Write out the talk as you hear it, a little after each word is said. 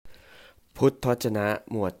พุทธวจนะ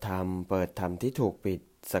หมวดธรรมเปิดธรรมที่ถูกปิด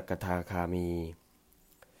สกทาคามี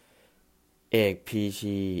เอกพี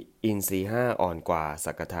ชีอินทรีย์ห้าอ่อนกว่าส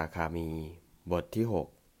กทาคามีบทที่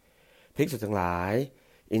6ภิกษุทั้งหลาย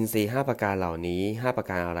อินทรีย์5ประการเหล่านี้5ประ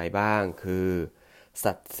การอะไรบ้างคือ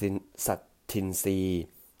สัตทินทรีย์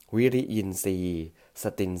วิริยินทรีย์ส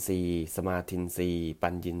ตินทรีย์สมาธินทรีย์ปั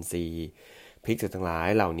ญญินทรีย์ภิกษุทั้งหลาย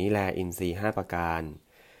เหล่านี้แลอินทรีย์5ประการ 1.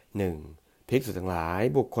 ภิกษุทั้งหลาย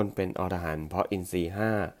บุคคลเป็นอรหันต์เพราะอินทรีย์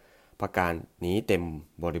5ประการนี้เต็ม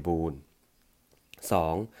บริบูรณ์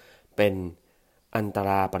 2. เป็นอันตร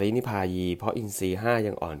าปรินิพพายีเพราะอินทรีย์5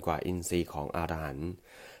ยังอ่อนกว่าอินทรีย์ของอรหันต์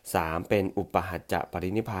 3. เป็นอุปหัจจะปริ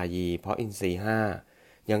นิพพายีเพราะอินทรีย์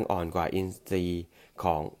5ยังอ่อนกว่าอินทรีย์ข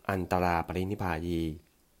องอันตราปรินิพพายี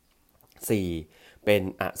 4. เป็น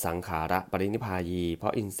อสังขาระปรินิพพายีเพรา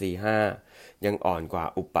ะอินทรีย์5ยังอ่อนกว่า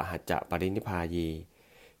อุปหัจจะปรินิพพายี 5.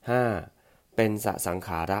 เป็นสสังข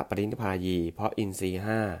าระปรินิพพายีเพราะอินทรีย์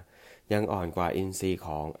5ยังอ่อนกว่าอินทรีย์ข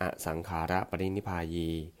องอสังขาระปรินิพพายี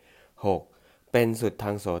 6. เป็นสุท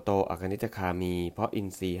ธังโสโตอคนิทคามีเพราะอิน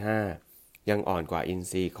ทรีย์5ยังอ่อนกว่าอิน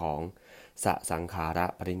ทรีย์ของสสังขาระ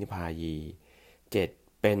ปรินิพพายี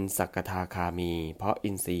 7. เป็นสกทาคามีเพราะอิ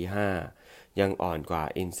นทรีย์5ยังอ่อนกว่า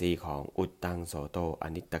อินทรีย์ของอุตตังโสโตอ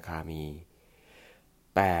นิตตคามี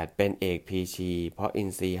 8. เป็นเอกพีชีเพราะอิน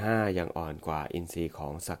ทรีย์5ยังอ่อนกว่าอินทรีย์ขอ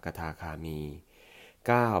งสกทาคามี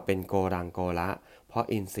 9. เป็นโกรังโกละเพราะ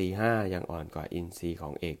อินทรีย์5ยังอ่อนกว่าอินทรีย์ขอ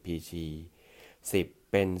งเอกพีชี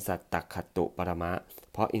 10. เป็นสัตตคัตตุปรมะ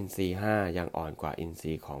เพราะอินทรีย์5ยังอ่อนกว่าอินท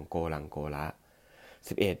รีย์ของโกรังโกละ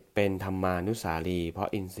 11. เป็นธรรมานุสาลีเพราะ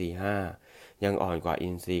อินทรีย์5ยังอ่อนกว่าอิ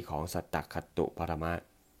นทรีย์ของสัตตคัตตุปรมะ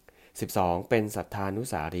 12. เป็นสัทธานุ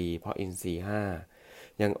สาลีเพราะอินทรีย์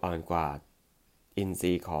5ยังอ่อนกว่าอินท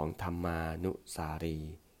รีย์ของธรรมานุสาลี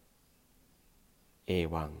เอ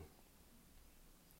วัง